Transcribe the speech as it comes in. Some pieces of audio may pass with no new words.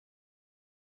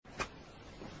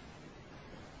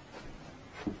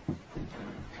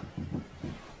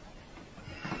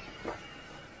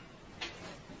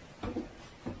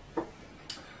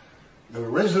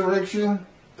resurrection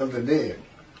of the dead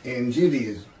in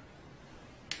Judaism.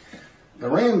 The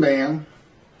Rambam,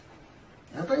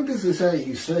 I think this is how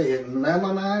you say it,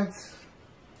 Maimonides,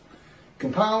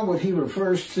 compiled what he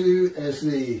refers to as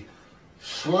the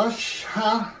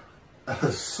Shlohah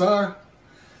Asar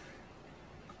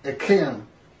Ikkarim,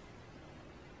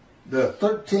 the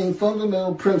 13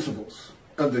 fundamental principles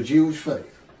of the Jewish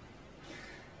faith,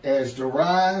 as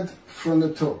derived from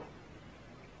the Torah.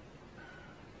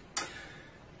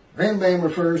 Rambam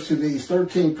refers to these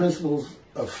 13 principles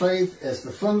of faith as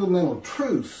the fundamental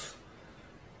truths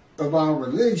of our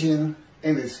religion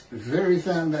and its very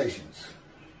foundations.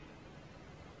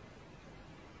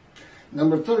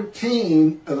 Number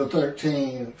 13 of the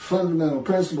 13 fundamental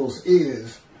principles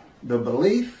is the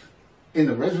belief in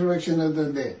the resurrection of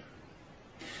the dead,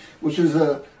 which is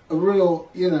a real,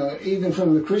 even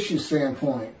from the Christian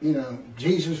standpoint,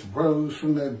 Jesus rose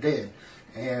from the dead,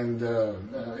 and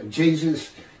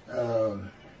Jesus,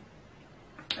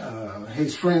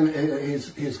 his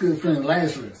good friend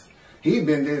Lazarus, he'd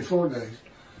been dead 4 days.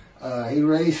 He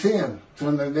raised him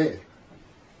from the dead,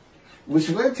 which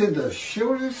led to the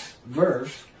shortest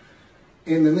verse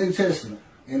in the New Testament,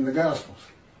 in the Gospels.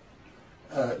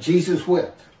 Jesus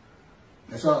wept.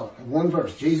 That's all. One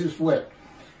verse. Jesus wept.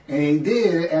 And he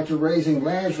did after raising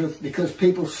Lazarus because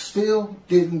people still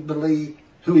didn't believe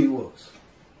who he was.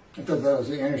 I thought that was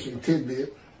an interesting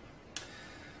tidbit.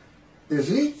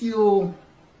 Ezekiel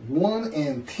 1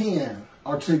 and 10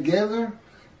 are together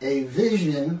a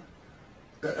vision.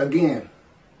 Again,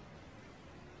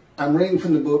 I'm reading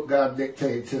from the book God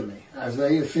dictated to me,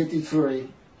 Isaiah 53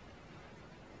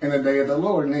 and the day of the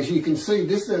Lord. And as you can see,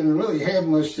 this doesn't really have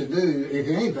much to do, if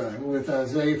anything, with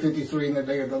Isaiah 53 and the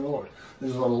day of the Lord.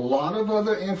 There's a lot of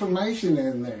other information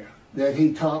in there that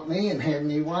he taught me and had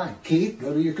me write. Keith,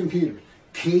 go to your computer.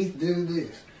 Keith, do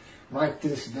this. Write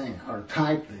this down or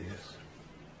type this.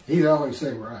 He'd always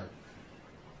say, right.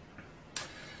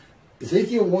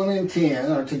 Ezekiel 1 and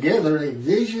 10 are together a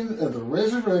vision of the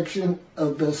resurrection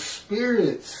of the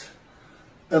spirits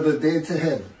of the dead to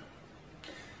heaven.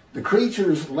 The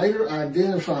creatures later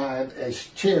identified as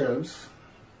cherubs,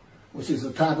 which is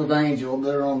a type of angel,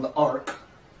 they're on the ark,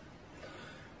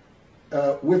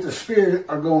 with the spirit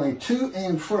are going to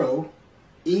and fro,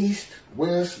 east,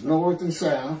 west, north, and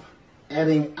south,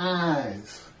 adding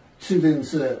eyes to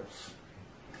themselves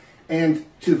and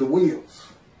to the wheels,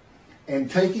 and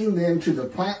taking them to the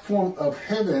platform of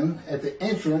heaven at the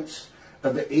entrance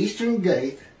of the eastern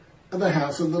gate of the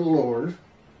house of the Lord,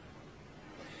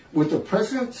 with the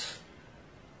presence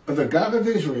of the God of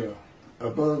Israel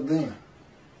above them.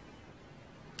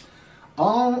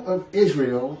 All of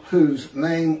Israel, whose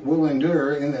name will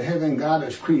endure in the heaven God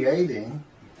is creating,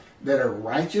 that are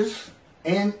righteous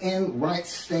and in right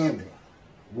standing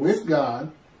with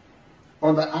God,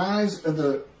 are the eyes of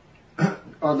the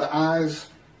eyes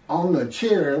on the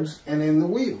cherubs and in the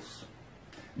wheels.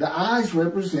 The eyes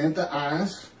represent the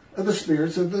eyes of the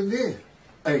spirits of the dead,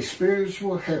 a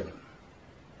spiritual heaven.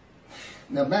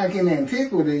 Now, back in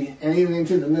antiquity and even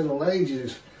into the Middle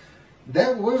Ages,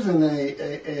 that wasn't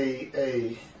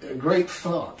a great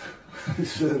thought,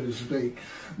 so to speak,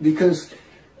 because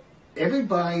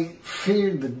everybody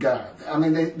feared the God. I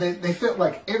mean, they felt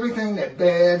like everything that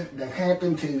bad that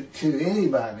happened to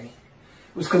anybody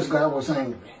was because God was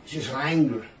angry, just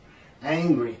angry.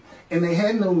 And they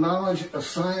had no knowledge of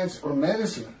science or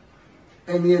medicine,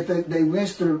 and yet they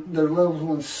missed their loved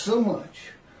ones so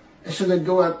much. And so they'd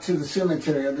go out to the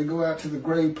cemetery, or they'd go out to the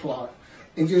grave plot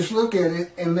and just look at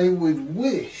it, and they would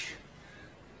wish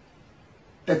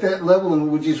that loved one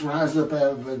would just rise up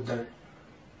out of the dirt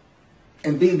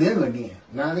and be them again,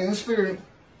 not in spirit.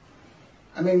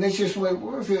 I mean, that's just what it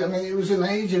was. I mean, it was an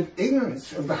age of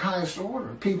ignorance of the highest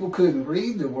order. People couldn't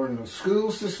read. There were no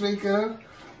schools to speak of.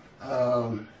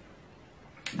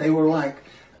 They were like,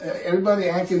 everybody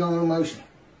acted on emotion.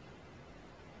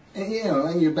 And,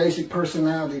 and your basic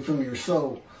personality from your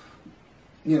soul,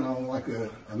 like a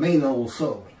mean old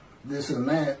soul, this and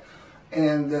that.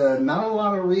 And not a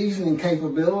lot of reasoning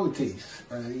capabilities.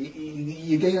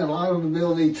 You gain a lot of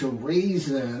ability to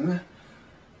reason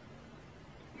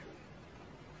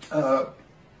by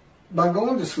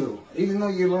going to school, even though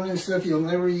you're learning stuff you'll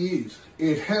never use.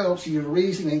 It helps your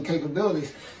reasoning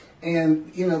capabilities.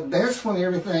 And, that's when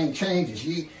everything changes.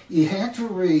 You have to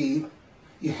read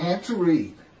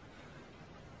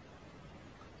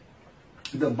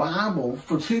the Bible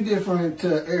for two different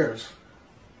eras.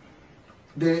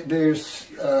 There's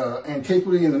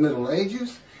antiquity in the Middle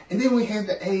Ages, and then we had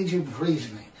the age of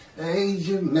reasoning, the age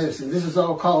of medicine. This is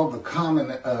all called the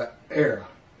Common Era.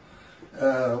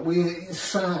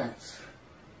 Science.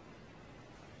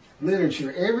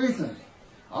 literature, everything.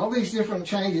 All these different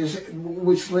changes,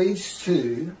 which leads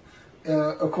to,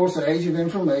 of course, the age of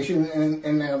information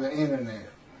and now the internet.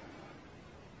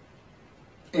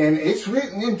 And it's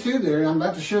written into there, and I'm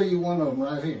about to show you one of them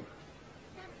right here.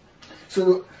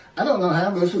 So, I don't know how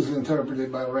this was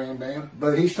interpreted by Rambam,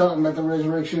 but he's talking about the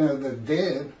resurrection of the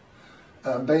dead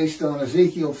based on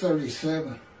Ezekiel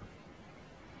 37.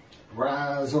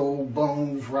 Rise, old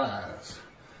bones, rise.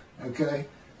 Okay?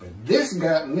 But this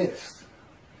got missed.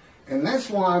 And that's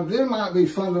why there might be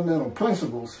fundamental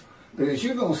principles, but as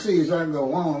you're going to see as I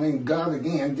go on, and God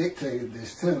again dictated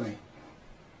this to me,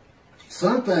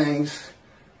 some things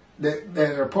that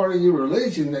are part of your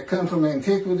religion that come from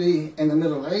antiquity and the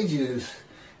Middle Ages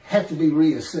have to be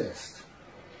reassessed.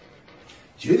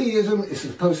 Judaism is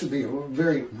supposed to be a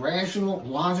very rational,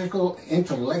 logical,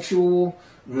 intellectual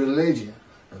religion.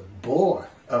 But boy,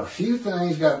 a few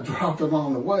things got dropped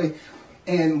along the way,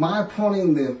 and my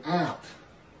pointing them out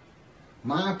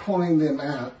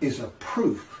is a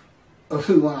proof of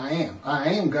who I am. I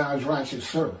am God's righteous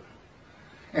servant.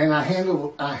 And I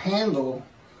handle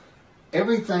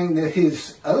everything that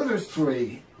his other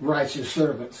three righteous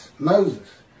servants, Moses,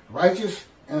 righteous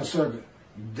and a servant.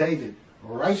 David,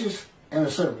 righteous and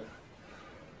a servant.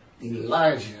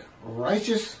 Elijah,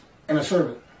 righteous and a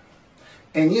servant.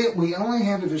 And yet we only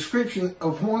have a description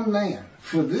of one man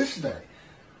for this day.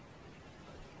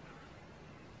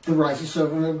 The righteous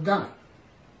servant of God.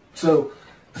 So,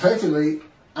 effectively,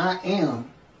 I am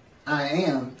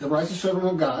the righteous servant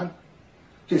of God,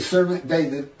 his servant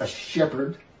David, a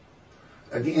shepherd.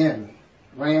 Again,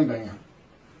 Rambam.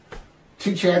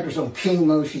 2 chapters on King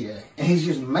Moshe, and he's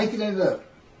just making it up.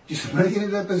 Just making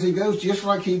it up as he goes, just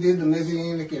like he did the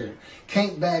Messianic era.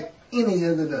 Can't back any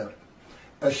of it up.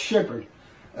 A shepherd,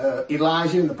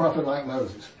 Elijah and the prophet like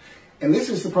Moses. And this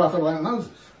is the prophet like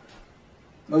Moses.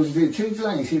 Moses did 2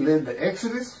 things. He led the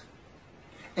Exodus,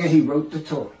 and he wrote the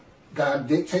Torah. God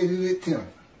dictated it to him.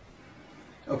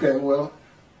 Okay, well,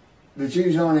 the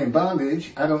Jews aren't in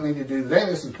bondage. I don't need to do that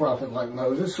as a prophet like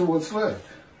Moses, so what's left?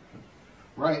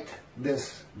 Write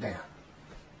this down.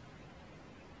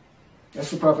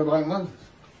 That's the prophet like Moses.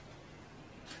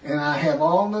 And I have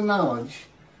all the knowledge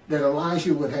that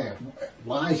Elijah would have.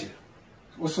 Elijah,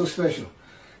 what's so special?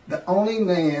 The only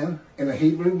man in the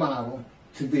Hebrew Bible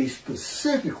to be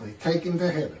specifically taken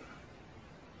to heaven.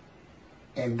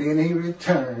 And then he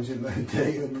returns in the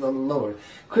day of the Lord.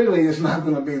 Clearly, it's not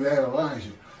going to be that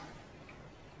Elijah.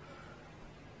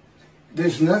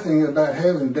 There's nothing about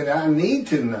heaven that I need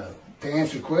to know to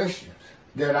answer questions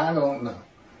that I don't know.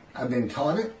 I've been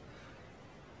taught it,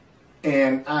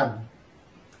 and I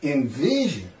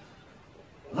envision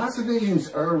lots of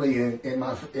visions early in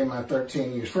my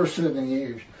 13 years, first 7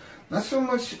 years. Not so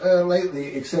much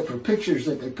lately, except for pictures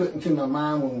that they put into my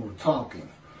mind when we're talking.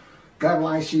 God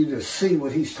likes you to see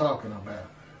what he's talking about.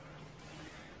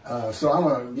 So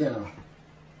I'm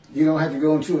you don't have to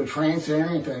go into a trance or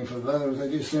anything for those. I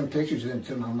just send pictures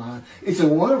into my mind. It's a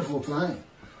wonderful thing.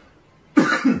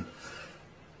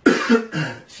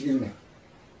 Excuse me.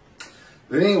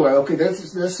 But anyway, okay,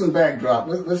 that's some backdrop.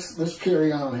 Let's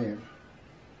carry on here.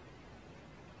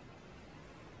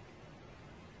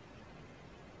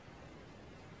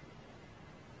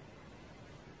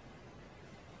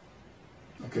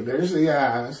 Okay, there's the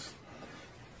eyes.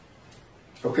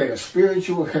 Okay, a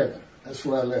spiritual heaven. That's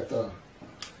where I left off.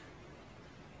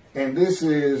 And this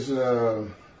is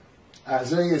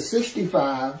Isaiah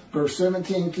 65, verse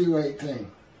 17 through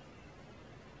 18.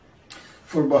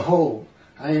 For behold,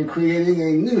 I am creating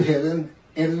a new heaven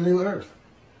and a new earth.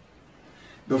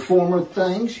 The former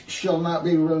things shall not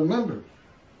be remembered.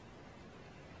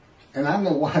 And I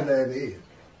know why that is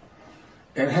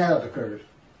and how it occurs.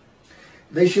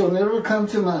 They shall never come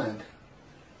to mind.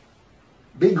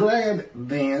 Be glad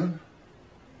then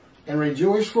and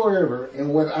rejoice forever in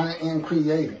what I am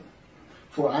creating.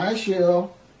 For I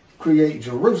shall create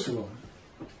Jerusalem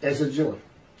as a joy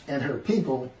and her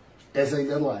people as a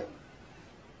delight.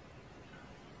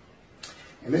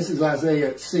 And this is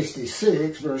Isaiah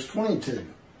 66, verse 22.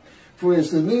 For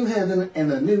as the new heaven and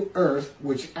the new earth,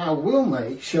 which I will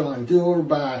make, shall endure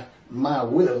by my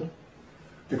will,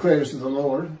 declares the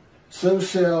Lord, so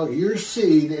shall your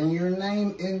seed and your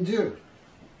name endure.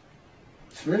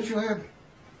 Spiritual heaven.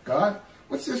 God,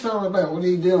 what's this all about? What are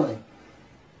you doing?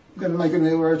 I'm going to make a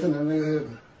new earth and a new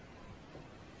heaven.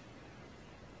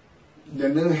 The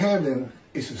new heaven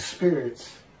is the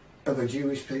spirits of the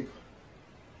Jewish people.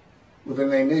 With the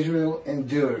name Israel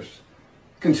endures.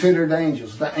 Considered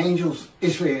angels. The angels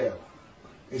Israel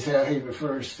is how he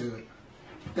refers to it.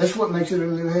 That's what makes it a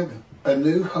new heaven. A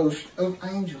new host of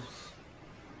angels.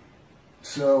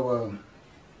 So,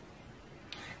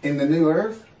 In the new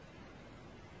earth,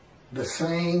 the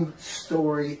same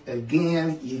story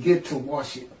again. You get to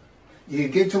watch it. You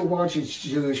get to watch it,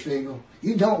 Jewish people.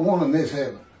 You don't want to miss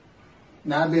heaven.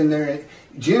 Now, I've been there.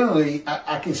 Generally,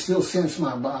 I can still sense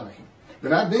my body.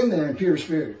 But I've been there in pure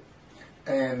spirit.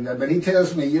 And but he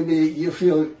tells me you'll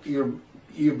feel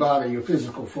your body, your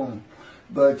physical form.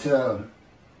 But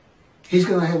he's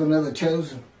going to have another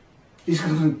chosen. He's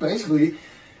going to basically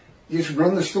just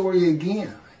run the story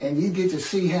again. And you get to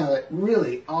see how it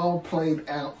really all played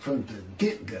out from the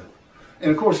get-go.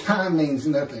 And, of course, time means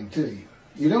nothing to you.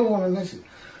 You don't want to miss it.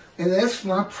 And that's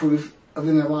my proof of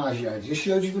an Elijah. I just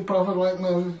showed you the prophet like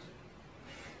Moses.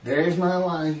 There's my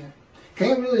Elijah.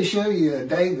 Can't really show you a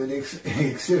David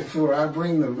except for I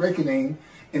bring the reckoning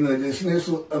in the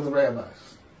dismissal of the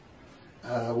rabbis,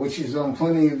 which is on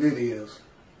plenty of videos.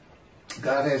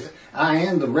 God has, I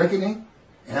am the reckoning,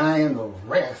 and I am the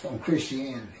wrath on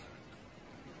Christianity.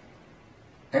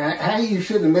 And how you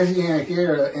fit the Messianic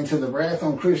era into the wrath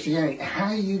on Christianity,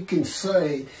 how you can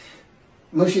say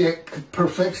Moshiach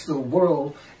perfects the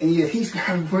world, and yet he's got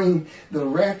to bring the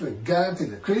wrath of God to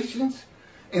the Christians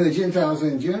and the Gentiles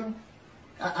in general.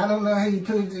 I don't know how you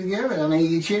put it together. I mean,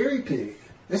 you cherry pick.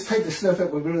 Let's take the stuff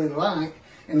that we really like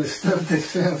and the stuff that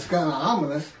sounds kind of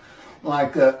ominous,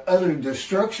 like utter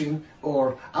destruction,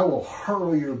 or I will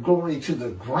hurl your glory to the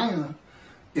ground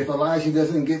if Elijah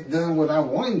doesn't get done what I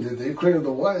want him to do, clear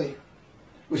the way,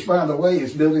 which, by the way,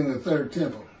 is building the third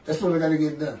temple. That's what I got to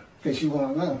get done, in case you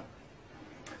want to know.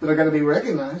 But I got to be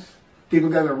recognized. People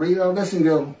got to read all this and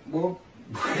go, well,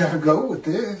 we got to go with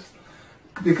this.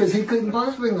 Because he couldn't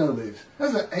possibly know this. I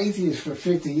was an atheist for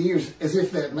 50 years, as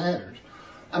if that matters.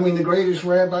 I mean, the greatest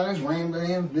rabbis,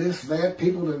 Rambam, this, that,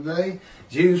 people today,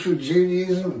 Jews for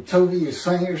Judaism, Tovia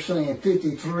Singer saying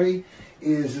 53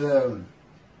 is the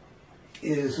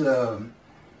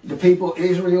people,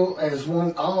 Israel as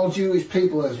one, all Jewish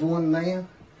people as one man.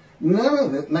 None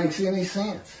of it makes any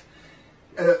sense.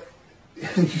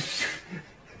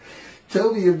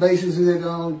 Tovia bases it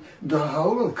on the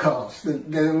Holocaust,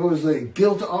 that there was a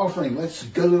guilt offering. Let's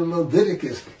go to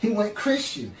Leviticus. He went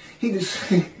Christian. He's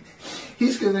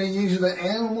going to use the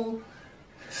animal,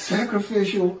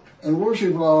 sacrificial, and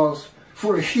worship laws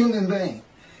for a human being.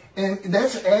 And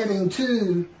that's adding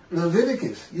to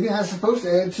Leviticus. You're not supposed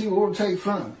to add to or take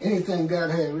from anything God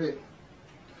had written.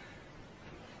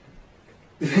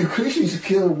 The Christians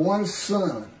killed one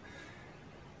son.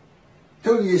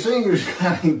 Tovia Singer's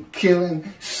got him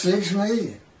killing 6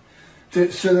 million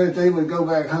so that they would go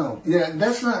back home. Yeah,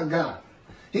 that's not God.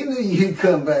 He knew you'd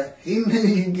come back. He knew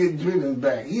you'd get driven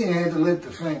back. He didn't have to lift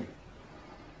a finger.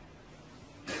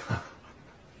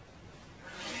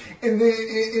 And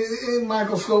then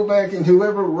Michael Skoback and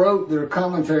whoever wrote their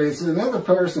commentary, it's another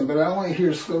person, but I only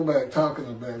hear Skoback talking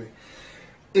about it.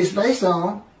 It's based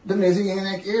on the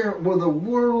Messianic era, where the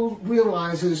world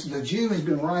realizes the Jew has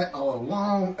been right all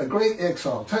along, a great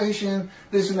exaltation,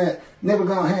 this and that, never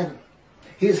going to happen.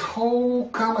 His whole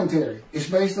commentary is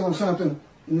based on something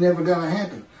never going to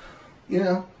happen. You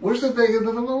know, where's the day of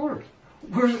the Lord?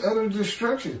 Where's utter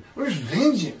destruction? Where's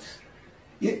vengeance?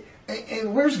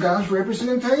 And where's God's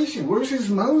representation? Where's his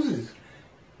Moses?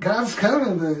 God's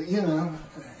coming to, you know,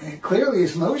 clearly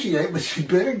it's Moshiach, but you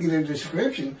better get a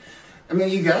description. I mean,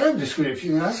 you got a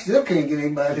description. I still can't get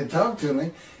anybody to talk to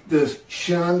me. Does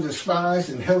shun, despise,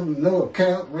 and held no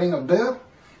account ring a bell?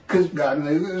 Because God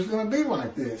knew it was going to be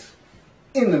like this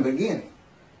in the beginning.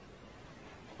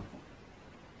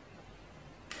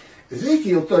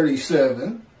 Ezekiel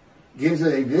 37 gives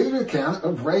a vivid account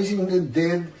of raising the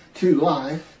dead to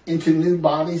life into new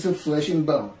bodies of flesh and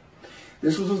bone.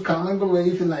 This was a common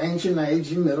belief in the ancient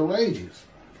age and Middle Ages.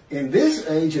 In this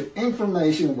age of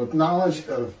information with knowledge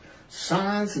of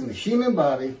science in the human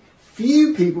body,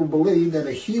 few people believe that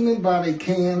a human body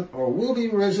can or will be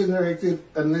resurrected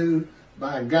anew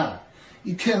by God.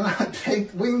 You cannot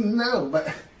take, we know,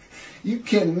 but you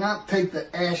cannot take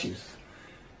the ashes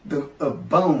of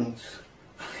bones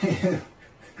and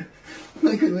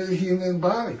make a new human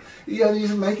body. You're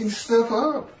just making stuff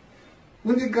up.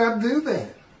 When did God do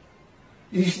that?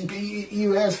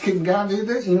 You ask, can God do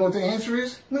that? You know what the answer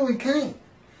is? No, he can't.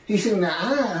 He said, now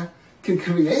I can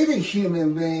create a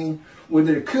human being where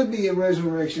there could be a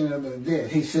resurrection of the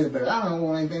dead. He said, but I don't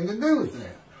want anything to do with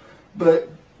that. But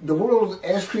the world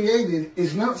as created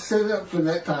is not set up for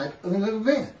that type of an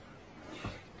event.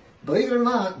 Believe it or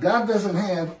not, God doesn't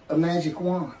have a magic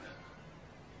wand.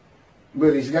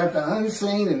 But he's got the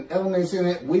unseen and elements in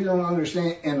it we don't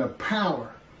understand, and the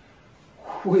power,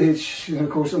 which, and of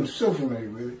course, I'm so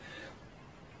familiar with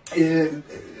it.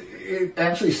 it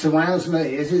actually surrounds me.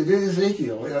 It is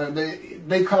Ezekiel.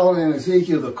 They call it in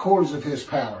Ezekiel the cords of his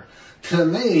power. To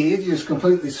me, it just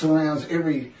completely surrounds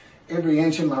every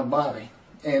inch of my body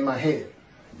and my head.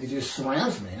 It just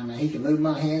surrounds me. I mean, he can move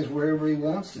my hands wherever he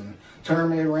wants and turn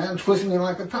me around, twist me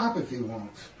like a top if he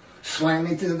wants, slam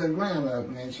me to the ground, I've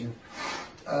mentioned.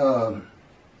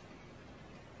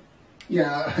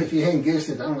 Yeah, if you hadn't guessed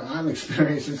it, I'm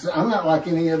experiencing. I'm not like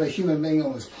any other human being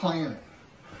on this planet,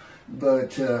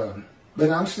 but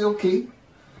I'm still Keith.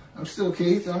 I'm still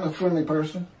Keith. I'm a friendly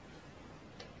person,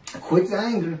 quick to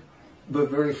anger, but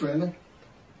very friendly.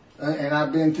 And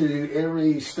I've been through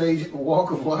every stage, walk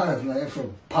of life, man,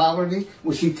 from poverty,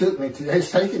 which he took me to,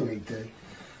 has taken me to.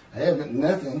 I haven't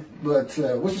nothing, but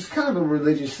which is kind of a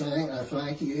religious thing, I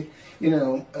think.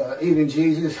 Even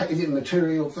Jesus hated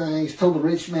material things, told the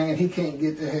rich man he can't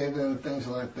get to heaven, things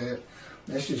like that.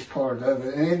 That's just part of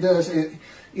it. And it does,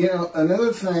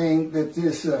 another thing that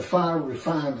this fire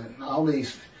refinement, all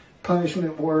these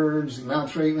punishment words,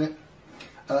 maltreatment,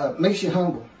 makes you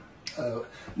humble.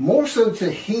 More so to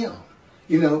him.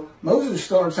 Moses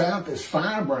starts out this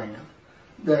firebrand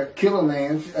that killed a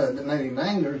man that made him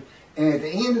angry, and at the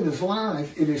end of his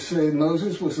life, it is said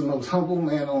Moses was the most humble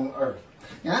man on earth.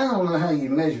 Now, I don't know how you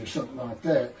measure something like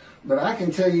that, but I can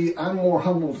tell you I'm more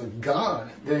humble to God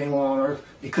than anyone on earth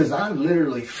because I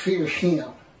literally fear him,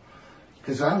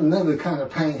 because I know the kind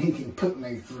of pain he can put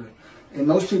me through. And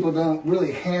most people don't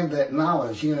really have that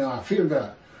knowledge. I fear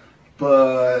God.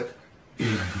 But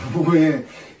when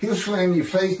he'll slam your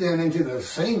face down into the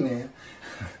cement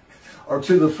or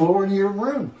to the floor in your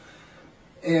room.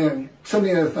 And some of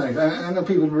the other things. I know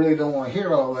people really don't want to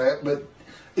hear all that, but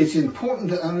it's important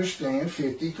to understand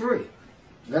 53.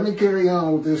 Let me carry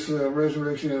on with this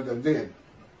resurrection of the dead.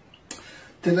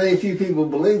 Today, few people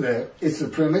believe that. It's a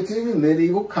primitive and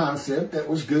medieval concept that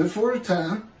was good for a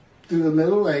time through the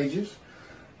Middle Ages.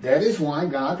 That is why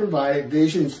God provided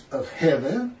visions of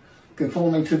heaven,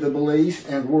 conforming to the beliefs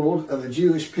and world of the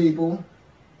Jewish people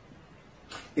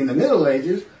in the Middle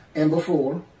Ages and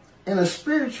before, and a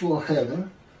spiritual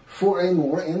heaven for a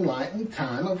more enlightened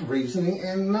time of reasoning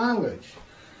and knowledge.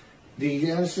 Do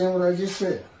you understand what I just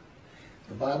said?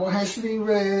 The Bible has to be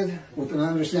read with an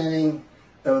understanding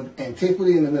of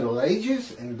antiquity in the Middle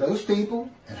Ages and those people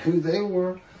and who they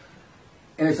were.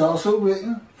 And it's also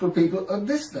written for people of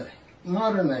this day,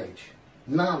 modern age,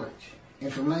 knowledge,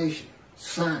 information,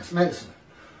 science, medicine,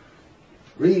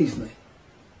 reasoning.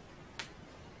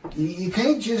 You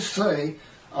can't just say,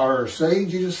 or say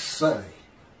just say.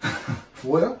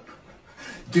 Well,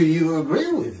 do you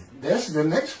agree with it? That's the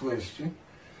next question.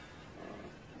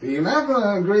 You're not going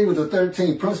to agree with the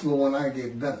 13th principle when I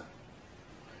get done.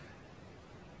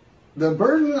 The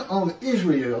burden on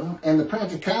Israel and the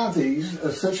practicalities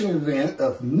of such an event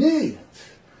of millions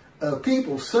of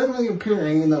people suddenly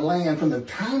appearing in the land from the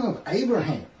time of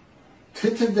Abraham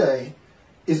to today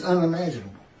is unimaginable.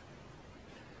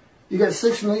 You got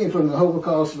 6 million from the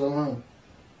Holocaust alone.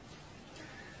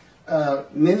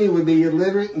 Many would be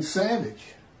illiterate and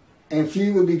savage, and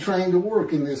few would be trained to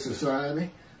work in this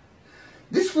society.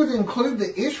 This would include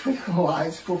the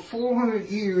Israelites for 400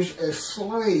 years as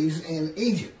slaves in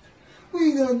Egypt. What are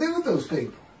you going to do with those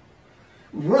people?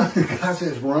 Run. God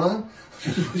says run.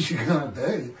 This is what you're going to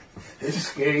do. It'll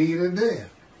scare you to death.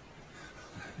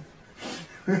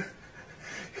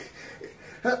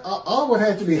 All would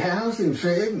have to be housed and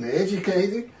fed and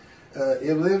educated,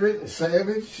 illiterate and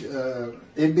savage.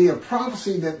 It'd be a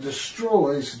prophecy that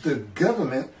destroys the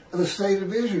government of the state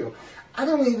of Israel. I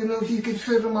don't even know if you could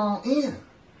fit them all in.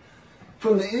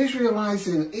 From the Israelites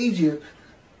in Egypt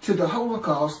to the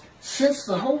Holocaust, since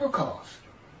the Holocaust.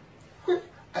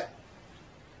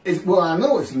 Well, I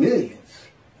know it's millions.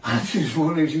 I just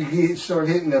wonder if you start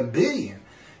hitting a billion.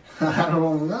 I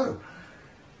don't know.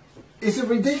 It's a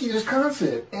ridiculous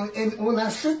concept. And when I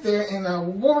sit there and I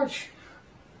watch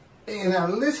and I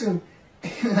listen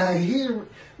and I hear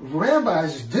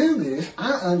rabbis do this,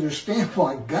 I understand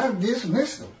why God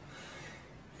dismissed them.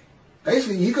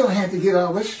 Basically, you're going to have to get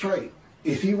all this straight.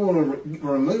 If you want to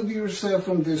remove yourself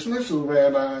from dismissal,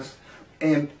 rabbis,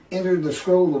 and enter the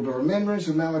scroll of remembrance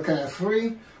of Malachi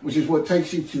 3, which is what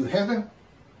takes you to heaven,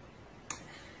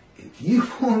 if you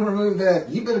want to remove that,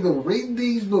 you better go read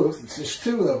these books. It's just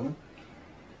 2 of them.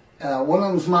 One of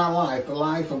them is My Life, the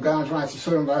life of God's righteous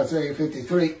servant by Isaiah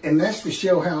 53, and that's to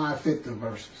show how I fit the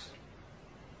verses.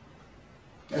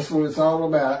 That's what it's all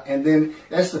about. And then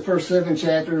that's the first 7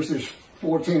 chapters. There's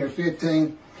 14 or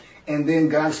 15, and then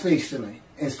God speaks to me.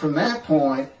 And from that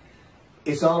point,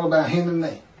 it's all about him and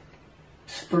me.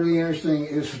 It's pretty interesting.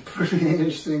 It's a pretty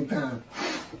interesting time.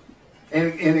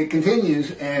 And it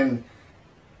continues, and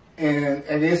And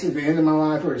I guess at the end of my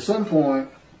life or at some point,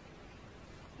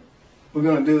 we're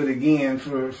going to do it again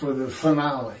for the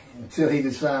finale until he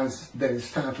decides that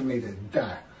it's time for me to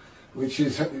die,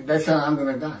 that's how I'm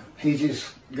going to die. He's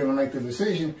just going to make the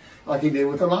decision like he did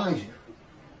with Elijah.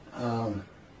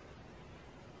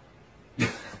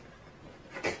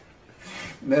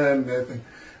 Nothing.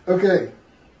 Okay.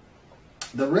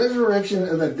 The resurrection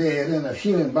of the dead in a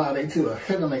human body to a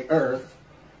heavenly earth,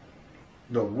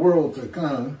 the world to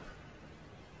come.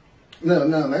 No,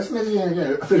 that's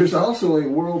Messianic. There's also a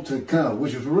world to come,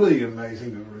 which is really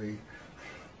amazing to read.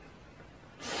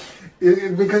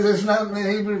 Because it's not in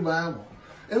the Hebrew Bible.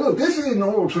 And look, this isn't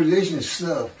oral tradition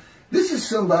stuff. This is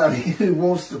somebody who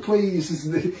wants to please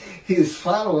his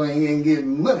following and get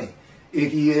money,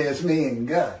 if you ask me and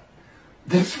God.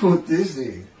 That's what this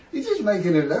is. He's just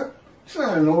making it up. It's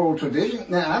not an oral tradition.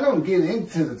 Now, I don't get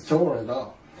into the Torah at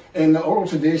all. And the oral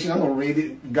tradition, I'm going to read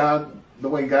it the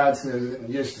way God says it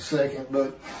in just a second,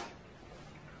 but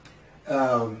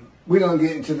we don't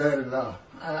get into that at all.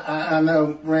 I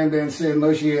know Rambam said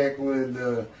Moshiach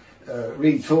would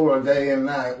read Torah day and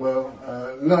night. Well,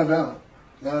 no, I don't.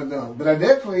 No, I don't. But I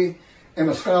definitely am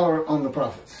a scholar on the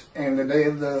prophets and the day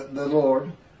of the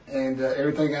Lord and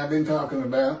everything I've been talking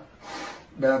about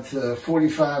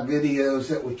 45 videos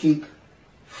that we keep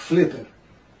flipping.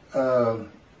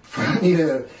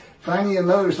 Find you a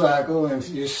motorcycle and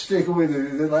just stick with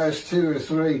it the last 2 or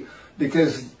 3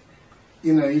 because,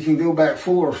 you know, you can go back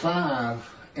 4 or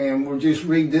 5 and we're just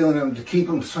redoing them to keep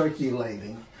them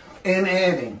circulating and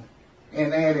adding.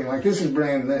 Like this is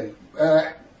brand new.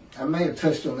 I may have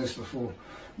touched on this before,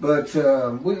 but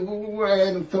we're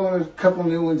adding, throwing a couple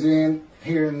new ones in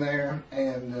here and there,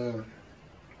 and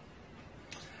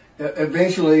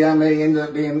eventually I may end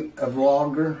up being a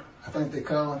vlogger, I think they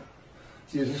call it.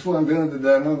 Yeah, this is what I'm doing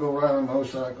today. I'm going to go ride on a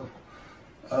motorcycle.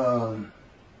 God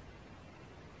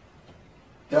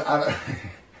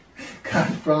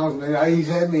promised me. He's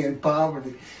had me in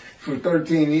poverty for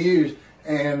 13 years,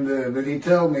 and but he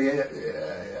told me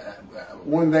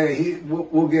one day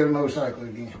we'll get a motorcycle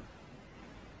again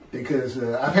because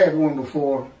I've had one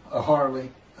before, a Harley,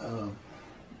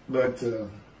 but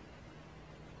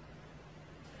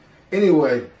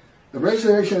anyway. The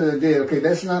resurrection of the dead, okay,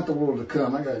 that's not the world to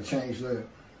come. I got to change that.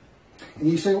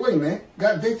 And you say, wait a minute,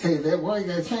 God dictated that. Why you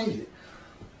got to change it?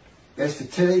 That's to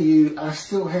tell you I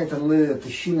still had to live the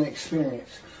human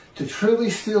experience. To truly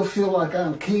still feel like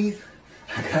I'm Keith,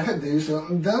 I got to do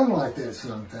something dumb like that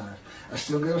sometimes. I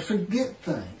still got to forget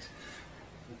things.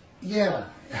 Yeah,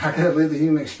 I got to live the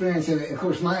human experience. And of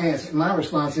course, my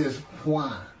response is,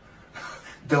 why?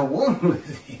 Don't want to live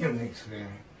the human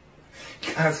experience.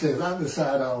 God says, I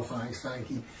decide all things, thank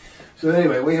you. So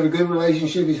anyway, we have a good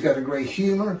relationship. He's got a great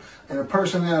humor and a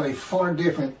personality far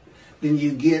different than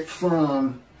you get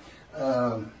from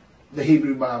the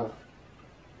Hebrew Bible.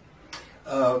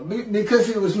 Because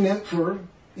it was meant for,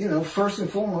 you know, first and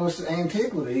foremost,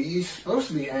 antiquity. You're supposed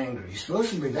to be angry. You're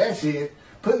supposed to be, that's it,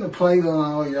 putting a plate on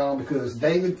all of y'all because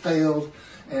David failed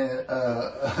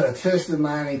a test of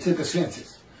mine and he took a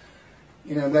census.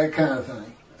 You know, that kind of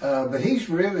thing. But he's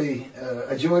really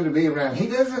a joy to be around. He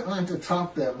doesn't like to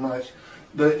talk that much,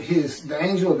 but the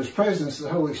angel of his presence, the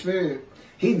Holy Spirit,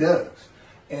 he does.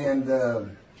 And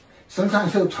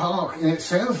sometimes he'll talk, and it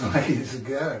sounds like it's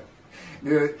God.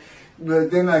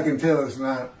 But then I can tell it's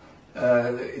not.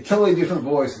 Totally different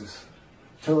voices.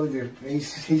 Totally different.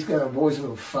 He's got a voice of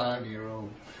a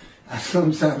 5-year-old. I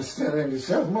sometimes tell him, it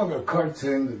sounds more like a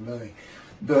cartoon to me.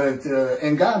 But,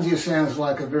 and God just sounds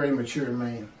like a very mature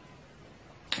man.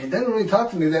 He doesn't really talk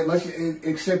to me that much,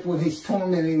 except when he's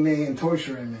tormenting me and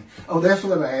torturing me. Oh, that's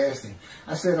what I asked him.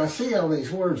 I said, I see all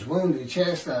these words, wounded,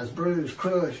 chastised, bruised,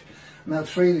 crushed,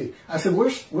 maltreated. I said,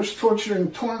 where's torture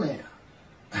and torment?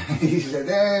 He said,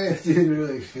 that didn't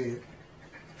really fit.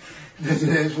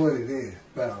 That's what it is,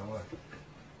 by the way.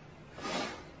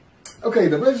 Okay,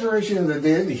 the resurrection of the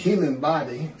dead, the human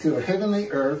body, to a heavenly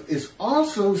earth is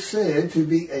also said to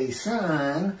be a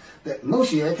sign that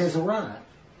Moshiach has arrived,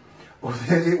 or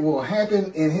that it will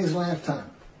happen in his lifetime.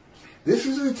 This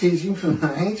is a teaching from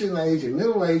the ancient age and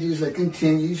Middle Ages that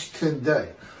continues today.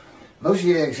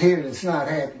 Moshiach's here and it's not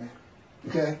happening.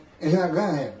 Okay? It's not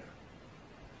going to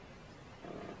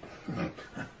happen.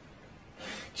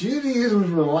 Judaism's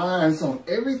reliance on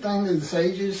everything that the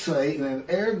sages say in an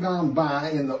era gone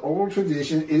by in the oral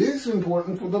tradition, it is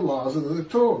important for the laws of the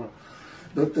Torah.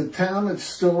 But the Talmud's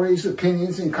stories,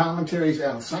 opinions, and commentaries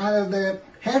outside of that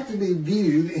have to be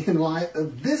viewed in light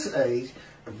of this age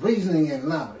of reasoning and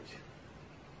knowledge.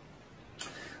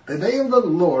 The day of the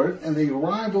Lord and the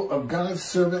arrival of God's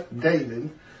servant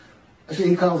David, see,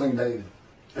 he calls him David,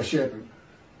 a shepherd,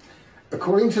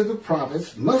 according to the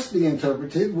prophets, must be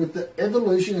interpreted with the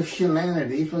evolution of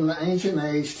humanity from the ancient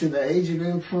age to the age of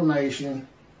information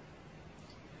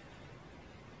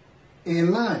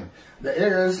in mind, the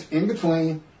eras in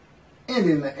between, and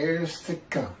in the eras to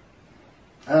come.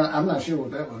 I'm not sure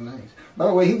what that one means. By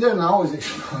the way, he doesn't always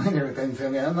explain everything to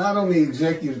me. I'm not on the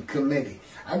executive committee.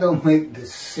 I don't make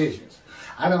decisions.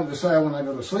 I don't decide when I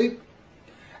go to sleep.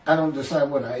 I don't decide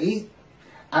what I eat.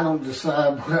 I don't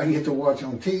decide what I get to watch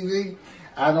on TV.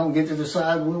 I don't get to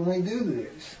decide when we do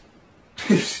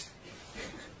this.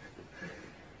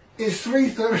 It's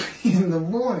 3:30 in the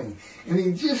morning, and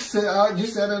he just said,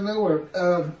 just out of nowhere,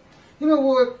 you know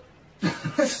what?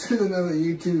 Let's do another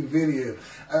YouTube video.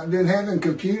 I've been having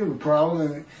computer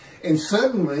problems, and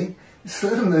suddenly,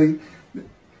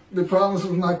 the problems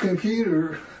with my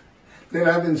computer that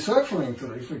I've been suffering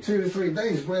through for 2 to 3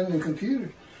 days, brand new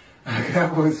computer I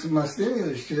got with my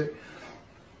stimulus check.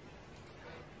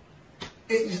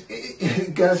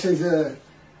 God says,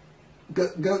 go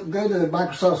to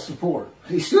Microsoft support.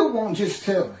 He still won't just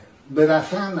tell me, but I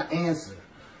found the answer.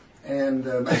 And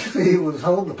basically, it was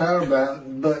hold the power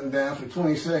button down for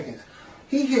 20 seconds.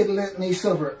 He had let me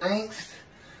suffer angst,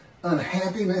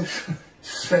 unhappiness,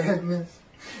 sadness.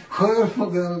 What am I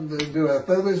going to do? Do I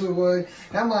throw this away?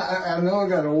 I know I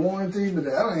got a warranty, but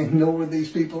I don't even know where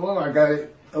these people are. I got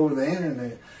it over the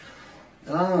internet.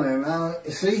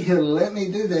 See, he'll let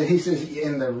me do that. He says,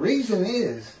 and the reason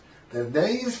is, the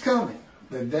day is coming.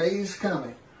 The day is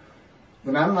coming.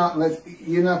 But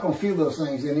you're not going to feel those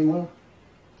things anymore.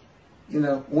 You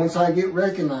know, once I get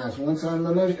recognized, once I'm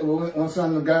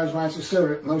the God's righteous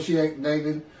servant, Moshiach,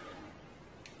 David,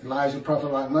 Elijah,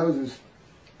 prophet like Moses,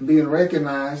 being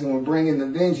recognized, and we're bringing the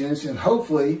vengeance and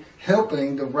hopefully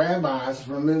helping the rabbis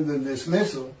remove the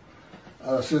dismissal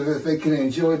so that they can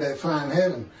enjoy that fine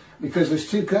heaven. Because there's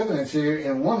 2 covenants here,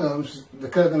 and one of them's the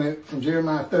covenant from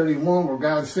Jeremiah 31 where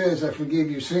God says, I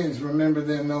forgive your sins, remember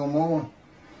them no more.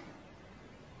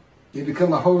 You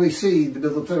become a holy seed to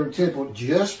build the 3rd temple,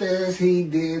 just as he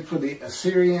did for the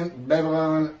Assyrian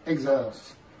Babylon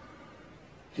exiles.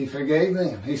 He forgave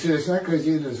them. He said, it's not because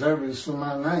you deserve it, it's for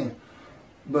my name.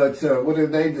 But what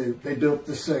did they do? They built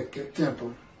the 2nd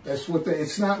temple. That's what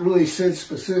it's not really said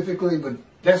specifically, but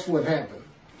that's what happened.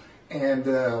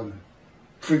 And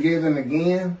forgiven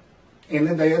again in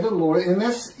the day of the Lord. And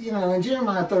that's, you know, in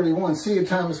Jeremiah 31, see a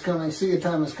time is coming, see a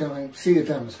time is coming, see a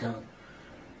time is coming.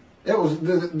 It was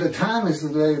the time is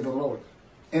the day of the Lord,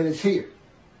 and it's here.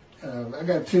 I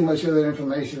got too much other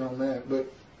information on that,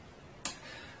 but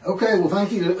okay. Well,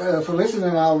 thank you for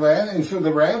listening to all that, and for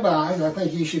the rabbis, I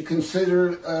think you should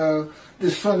consider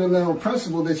this fundamental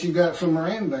principle that you got from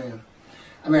Rambam.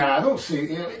 I mean, I don't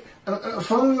see a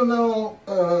fundamental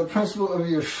principle of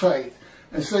your faith.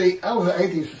 And see, I was an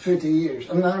atheist for 50 years.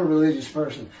 I'm not a religious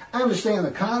person. I understand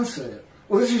the concept.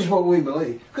 Well, this is what we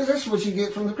believe, because that's what you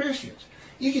get from the Christians.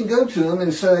 You can go to them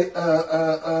and say,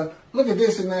 look at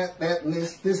this and that, and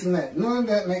this and that. None of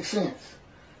that makes sense.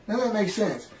 None of that makes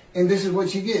sense. And this is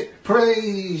what you get.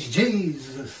 Praise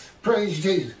Jesus. Praise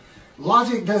Jesus.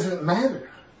 Logic doesn't matter.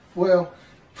 Well,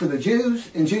 for the Jews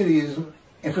in Judaism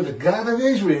and for the God of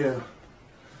Israel,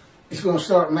 it's going to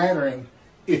start mattering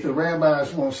if the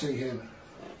rabbis won't see heaven.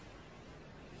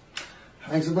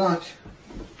 Thanks a bunch.